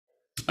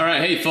All right,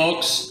 hey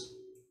folks,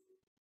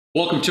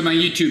 welcome to my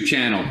YouTube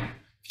channel.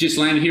 If you just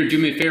landed here, do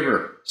me a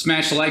favor,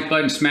 smash the like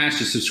button, smash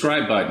the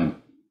subscribe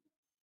button.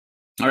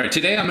 All right,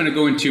 today I'm going to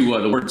go into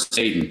the word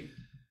Satan.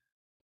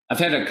 I've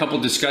had a couple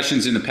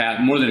discussions in the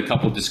past, more than a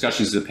couple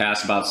discussions in the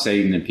past about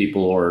Satan, and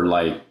people are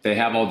like, they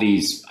have all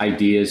these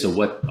ideas of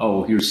what,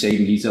 oh, here's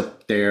Satan, he's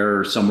up there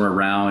or somewhere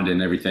around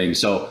and everything.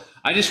 So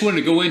I just wanted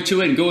to go into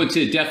it and go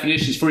into the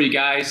definitions for you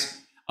guys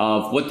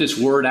of what this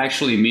word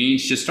actually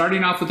means, just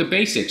starting off with the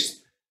basics.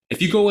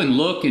 If you go and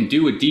look and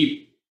do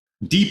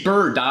a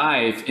deeper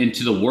dive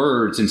into the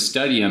words and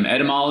study them,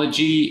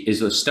 etymology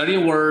is a study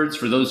of words.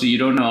 For those of you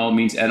who don't know, it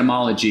means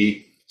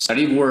etymology,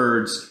 study of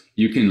words.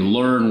 You can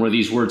learn where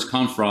these words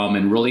come from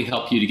and really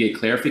help you to get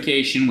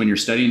clarification when you're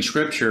studying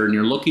scripture and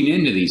you're looking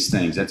into these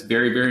things. That's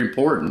very, very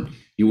important.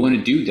 You want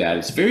to do that.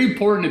 It's very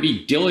important to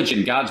be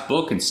diligent in God's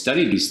book and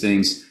study these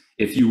things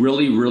if you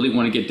really, really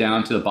want to get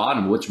down to the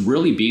bottom of what's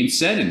really being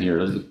said in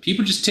here.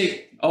 People just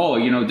take, oh,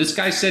 you know, this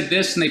guy said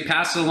this, and they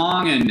pass it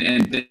along and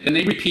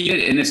they repeat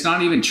it, and it's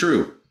not even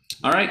true.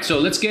 All right, so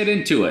let's get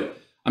into it.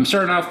 I'm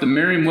starting off the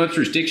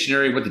Merriam-Webster's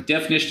dictionary, what the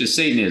definition of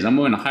Satan is. I'm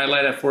going to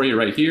highlight it for you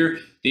right here.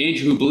 The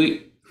angel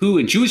who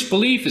in Jewish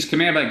belief is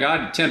commanded by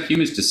God to tempt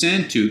humans to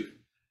sin, to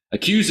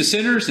accuse the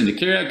sinners, and to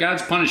carry out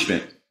God's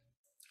punishment.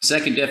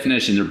 Second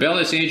definition, the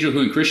rebellious angel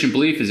who in Christian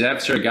belief is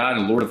adversary of God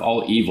and Lord of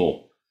all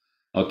evil.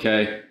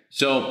 Okay,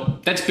 so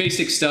that's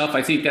basic stuff.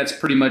 I think that's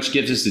pretty much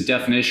gives us the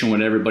definition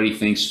what everybody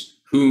thinks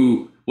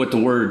what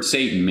the word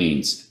Satan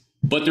means.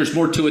 But there's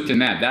more to it than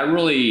that. That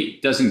really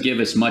doesn't give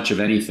us much of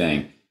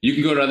anything. You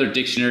can go to other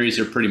dictionaries,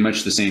 they're pretty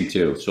much the same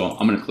too. So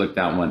I'm going to click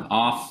that one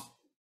off.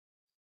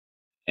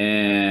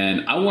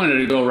 And I wanted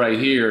to go right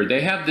here.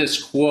 They have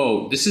this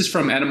quote. This is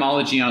from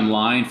Etymology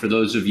Online, for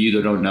those of you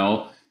that don't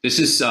know. This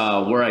is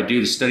where I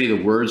do to study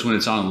the words when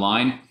it's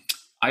online.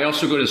 I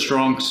also go to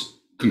Strong's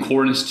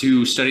Concordance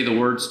to study the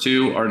words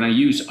too, and I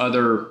use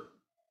other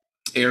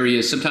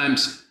areas.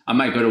 Sometimes I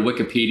might go to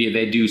Wikipedia.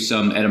 They do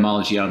some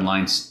etymology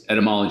online,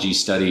 etymology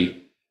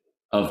study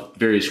of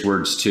various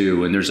words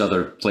too. And there's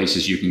other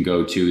places you can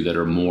go to that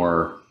are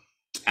more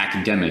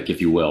academic, if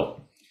you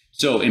will.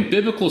 So in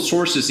biblical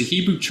sources, the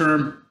Hebrew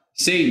term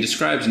Satan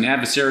describes an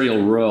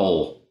adversarial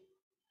role.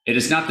 It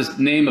is not the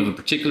name of a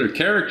particular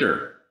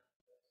character.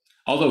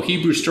 Although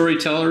Hebrew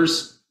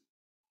storytellers,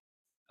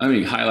 let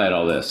me highlight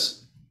all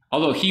this.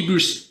 Although Hebrew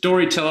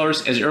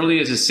storytellers as early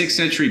as the 6th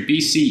century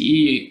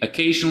BCE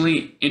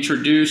occasionally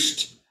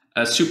introduced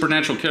a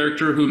supernatural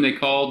character whom they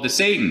called the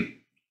Satan,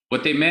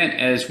 what they meant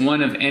as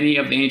one of any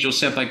of the angels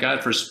sent by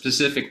God for a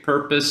specific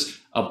purpose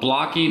of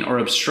blocking or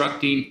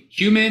obstructing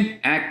human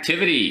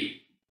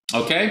activity.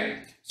 Okay,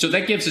 so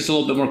that gives us a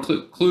little bit more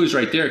clues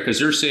right there, because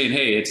they're saying,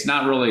 hey, it's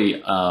not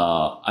really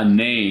a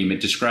name.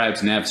 It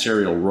describes an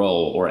adversarial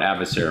role, or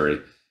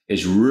adversary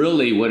is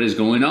really what is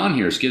going on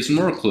here. It gives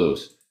more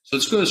clues. So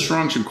let's go to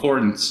Strong's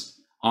Concordance.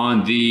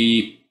 On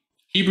the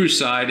Hebrew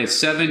side, it's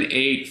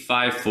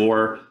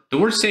 7854. The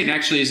word Satan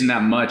actually isn't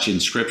that much in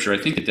scripture. I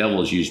think the devil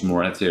is used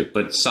more, that's it.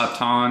 But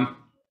Satan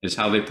is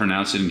how they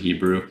pronounce it in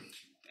Hebrew.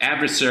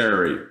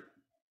 Adversary.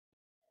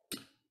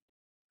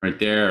 Right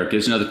there,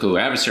 gives another clue.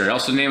 Adversary,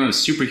 also the name of a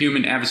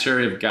superhuman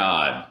adversary of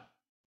God.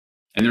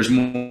 And there's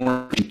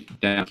more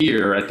down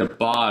here at the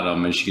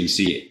bottom, as you can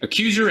see.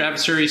 Accuser,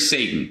 adversary,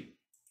 Satan.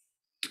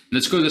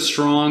 Let's go to the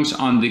Strong's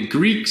on the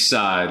Greek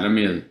side. Let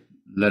me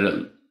let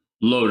it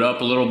load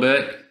up a little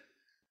bit.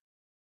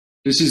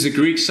 This is the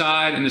Greek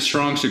side and the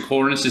Strong's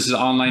Concordance. This is an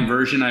online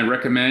version I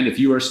recommend. If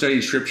you are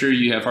studying scripture,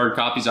 you have hard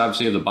copies,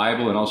 obviously, of the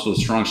Bible, and also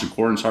the Strong's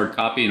Concordance hard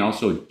copy, and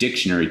also a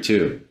dictionary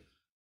too.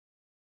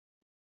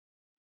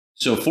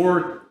 So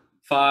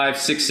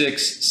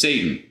 4566,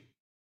 Satan.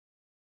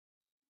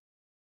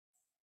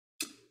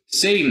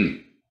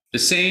 Satan, the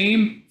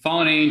same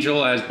fallen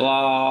angel as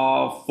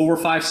blah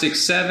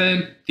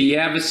 4567, the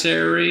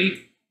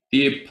adversary,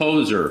 the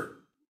opposer.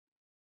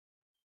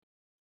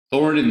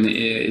 Thorn in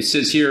it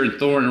says here,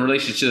 thorn in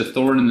relation to the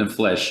thorn in the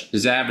flesh,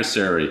 his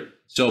adversary.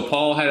 So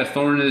Paul had a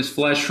thorn in his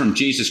flesh from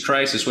Jesus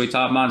Christ. That's what he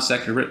taught about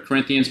in 2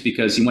 Corinthians,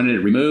 because he wanted it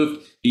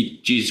removed.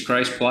 Jesus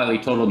Christ politely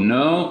told him,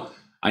 no,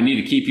 I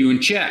need to keep you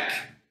in check,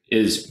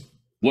 is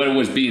what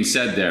was being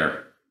said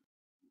there.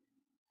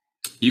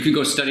 You can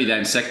go study that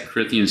in 2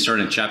 Corinthians,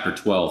 starting at chapter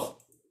 12.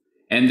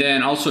 And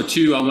then also,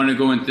 too, I want to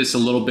go into this a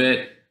little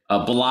bit.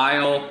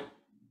 Belial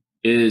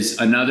is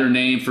another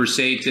name for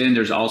Satan.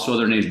 There's also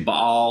other names,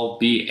 Baal,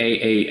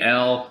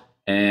 B-A-A-L,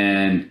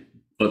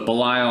 but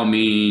Belial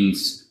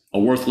means a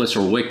worthless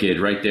or wicked,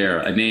 right there.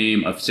 A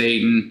name of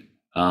Satan,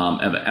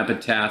 an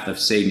epitaph of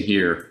Satan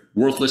here.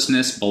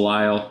 Worthlessness,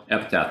 Belial,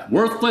 epitaph.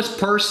 Worthless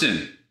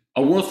person.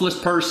 A worthless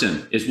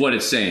person is what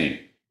it's saying.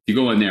 You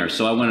go in there.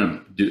 So I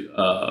want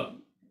to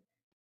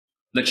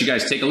let you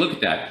guys take a look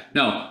at that.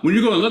 Now, when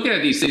you go and look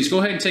at these things, go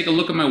ahead and take a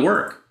look at my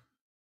work.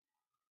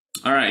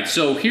 All right,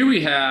 so here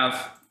we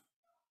have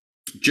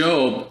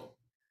Job.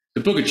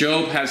 The book of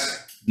Job has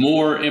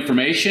more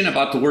information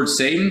about the word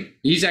Satan.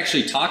 He's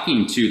actually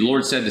talking to, the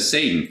Lord said to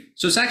Satan.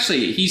 So it's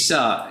actually, he's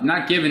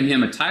not giving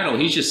him a title.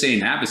 He's just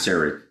saying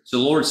adversary. So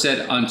the Lord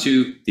said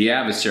unto the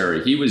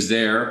adversary, he was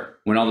there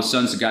when all the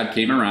sons of God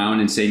came around,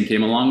 and Satan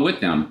came along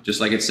with them, just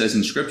like it says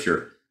in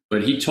Scripture.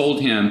 But he told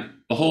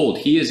him, behold,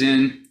 he is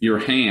in your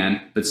hand,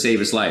 but save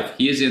his life.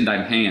 He is in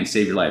thine hand,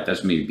 save your life.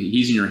 That's me.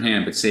 He's in your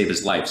hand, but save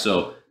his life.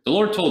 So the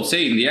Lord told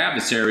Satan, the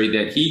adversary,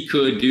 that he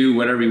could do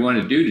whatever he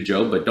wanted to do to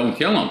Job, but don't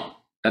kill him.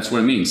 That's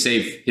what it means,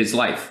 save his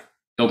life.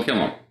 Don't kill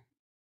him.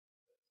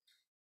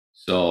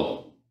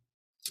 So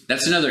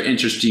that's another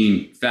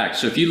interesting fact.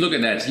 So if you look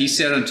at that, he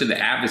said unto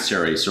the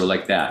adversary, so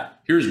like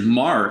that. Here's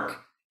Mark,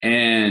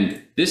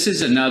 and this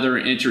is another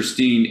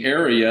interesting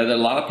area that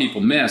a lot of people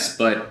miss,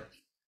 but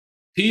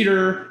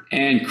Peter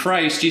and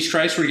Christ, Jesus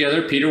Christ were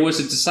together. Peter was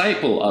a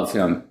disciple of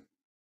him.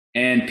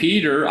 And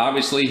Peter,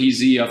 obviously, he's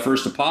the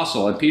first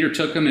apostle. And Peter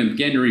took him and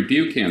began to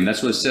rebuke him.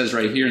 That's what it says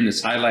right here in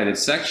this highlighted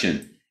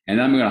section.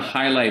 And I'm going to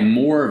highlight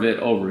more of it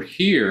over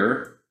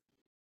here.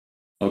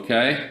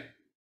 Okay?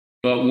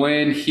 But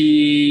when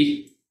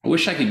he... I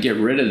wish I could get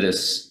rid of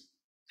this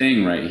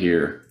thing right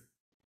here.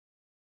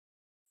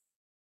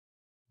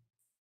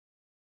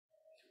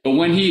 But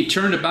when he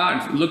turned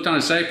about and looked on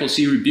his disciples,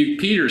 he rebuked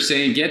Peter,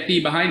 saying, get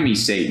thee behind me,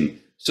 Satan.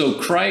 So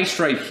Christ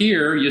right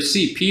here, you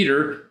see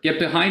Peter, get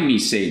behind me,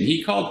 Satan.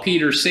 He called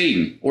Peter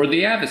Satan, or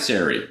the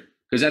adversary,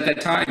 because at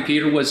that time,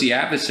 Peter was the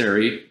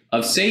adversary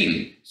of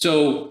Satan.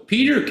 So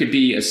Peter could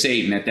be a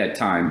Satan at that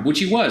time, which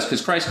he was,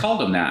 because Christ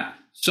called him that.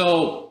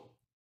 So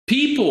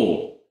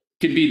people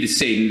could be the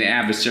Satan, the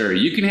adversary.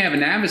 You can have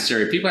an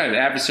adversary. People have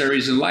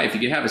adversaries in life.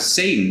 You can have a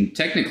Satan.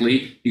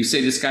 Technically, you can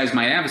say, this guy's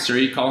my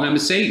adversary. You call him a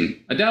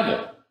Satan, a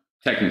devil,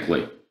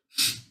 technically.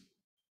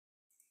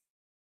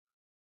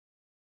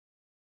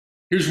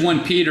 Here's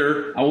 1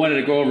 Peter. I wanted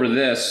to go over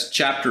this.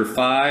 Chapter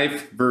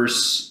 5,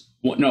 verse...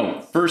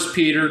 No, 1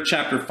 Peter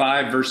chapter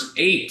 5, verse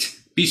 8.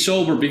 Be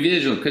sober, be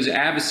vigilant, because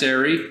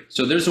adversary...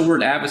 So there's the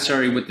word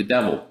adversary with the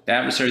devil. The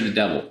adversary, the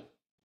devil.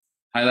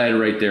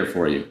 Highlighted right there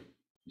for you.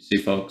 You see,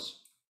 folks?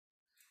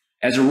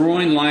 As a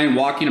roaring lion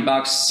walking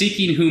about,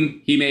 seeking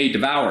whom he may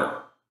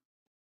devour.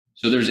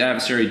 So there's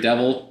adversary,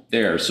 devil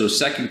there. So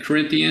 2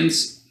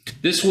 Corinthians...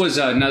 This was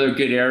another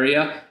good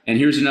area, and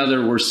here's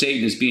another where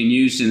Satan is being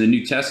used in the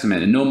New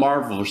Testament. And no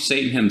marvel, for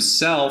Satan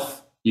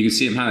himself, you can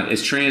see him how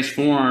is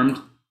transformed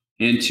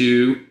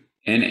into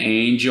an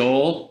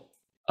angel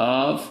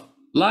of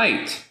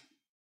light.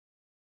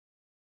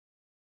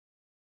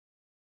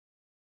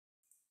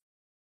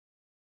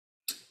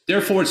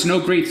 Therefore, it's no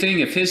great thing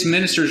if his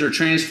ministers are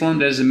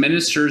transformed as the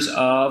ministers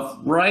of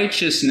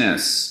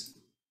righteousness.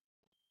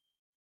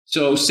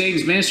 So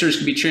Satan's ministers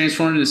can be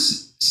transformed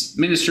as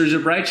ministers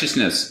of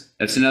righteousness.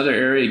 That's another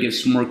area that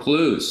gives some more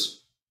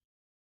clues.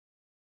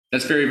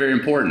 That's very, very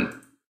important.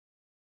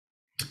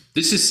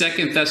 This is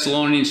 2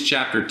 Thessalonians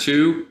chapter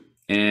 2,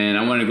 and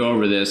I want to go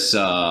over this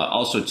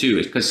also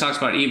too, because it talks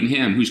about even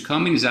him whose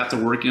coming is after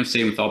working of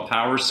Satan with all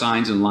power,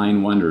 signs, and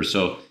lying wonders.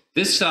 So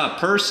this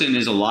person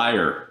is a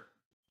liar.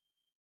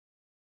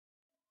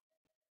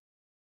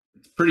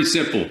 It's pretty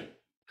simple.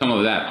 Come up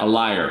with that. A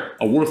liar,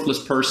 a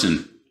worthless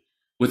person.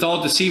 With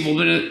all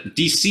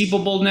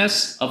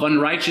deceivableness of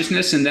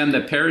unrighteousness in them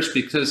that perish,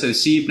 because they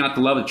deceive not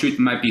the love of the truth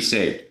and might be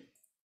saved.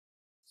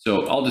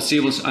 So all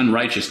deceivableness,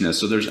 unrighteousness.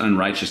 So there's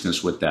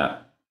unrighteousness with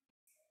that.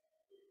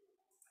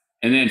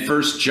 And then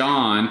 1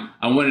 John,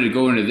 I wanted to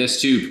go into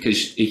this too,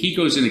 because he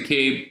goes in the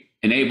cave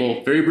and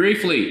Abel very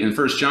briefly in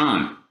 1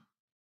 John.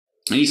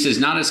 And he says,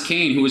 not as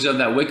Cain, who was of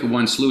that wicked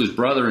one, slew his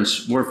brother, and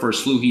wherefore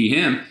slew he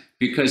him,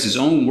 because his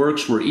own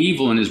works were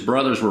evil and his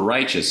brothers were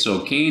righteous.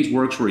 So Cain's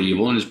works were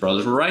evil and his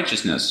brothers were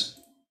righteousness.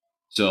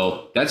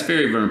 So that's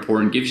very, very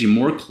important. Gives you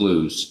more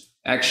clues.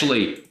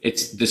 Actually,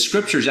 the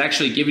scripture is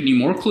actually giving you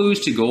more clues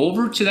to go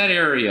over to that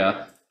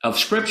area of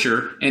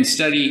scripture and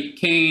study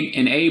Cain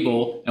and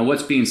Abel and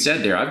what's being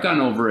said there. I've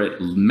gone over it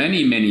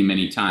many, many,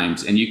 many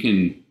times, and you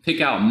can pick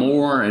out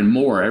more and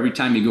more every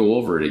time you go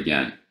over it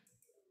again.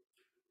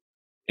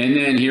 And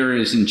then here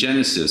is in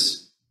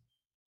Genesis.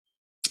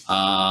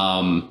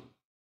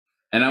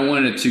 And I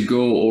wanted to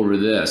go over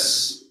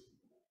this.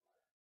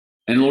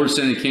 And the Lord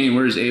said unto Cain,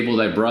 where is Abel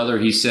thy brother?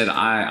 He said,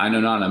 I know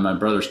not, I'm my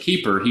brother's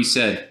keeper. He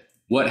said,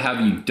 what have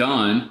you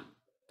done?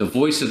 The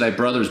voice of thy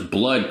brother's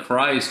blood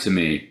cries to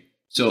me.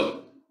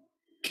 So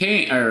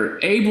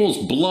Abel's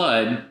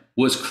blood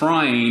was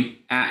crying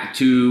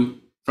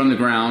from the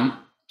ground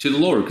to the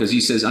Lord, because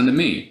he says unto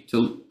me,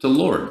 to the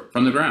Lord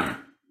from the ground.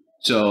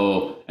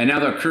 So, and now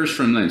they're cursed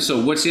from them.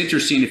 So what's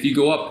interesting, if you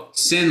go up,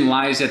 sin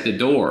lies at the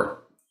door.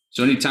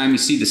 So anytime you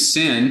see the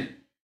sin,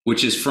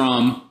 which is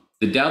from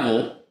the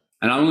devil,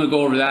 and I'm going to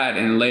go over that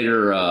in a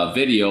later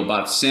video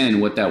about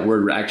sin, what that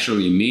word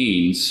actually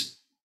means.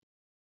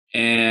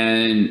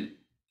 And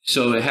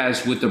so it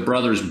has with the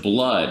brother's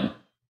blood.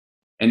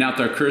 And now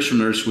thou cursed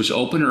from her, which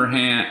open her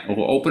hand,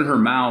 or open her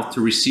mouth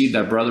to receive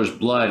thy brother's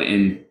blood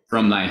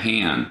from thy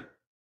hand.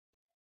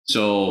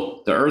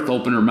 So the earth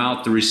opened her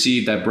mouth to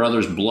receive thy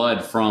brother's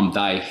blood from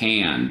thy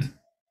hand.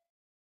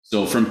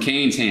 So from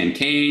Cain's hand,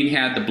 Cain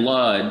had the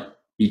blood.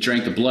 He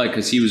drank the blood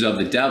because he was of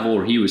the devil,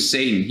 or he was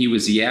Satan. He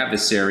was the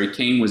adversary.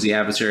 Cain was the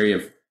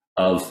adversary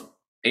of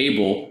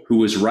Abel, who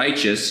was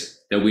righteous.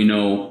 that we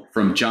know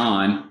from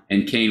John,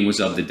 and Cain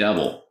was of the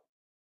devil.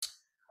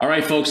 All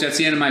right, folks, that's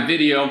the end of my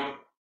video.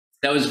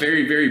 That was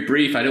very, very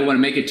brief. I don't want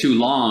to make it too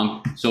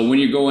long. So when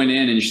you're going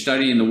in and you're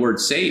studying the word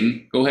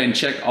Satan, go ahead and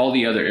check all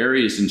the other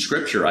areas in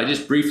Scripture. I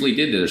just briefly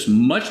did that. There's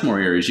much more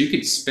areas. You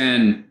could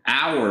spend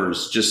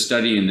hours just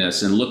studying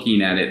this and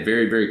looking at it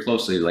very, very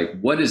closely, like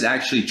what is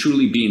actually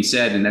truly being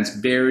said. And that's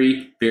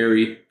very,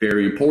 very,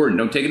 very important.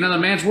 Don't take another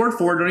man's word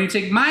for it. Don't even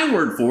take my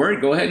word for it.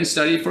 Go ahead and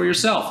study it for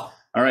yourself.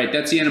 All right,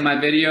 that's the end of my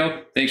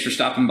video. Thanks for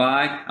stopping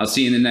by. I'll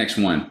see you in the next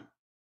one.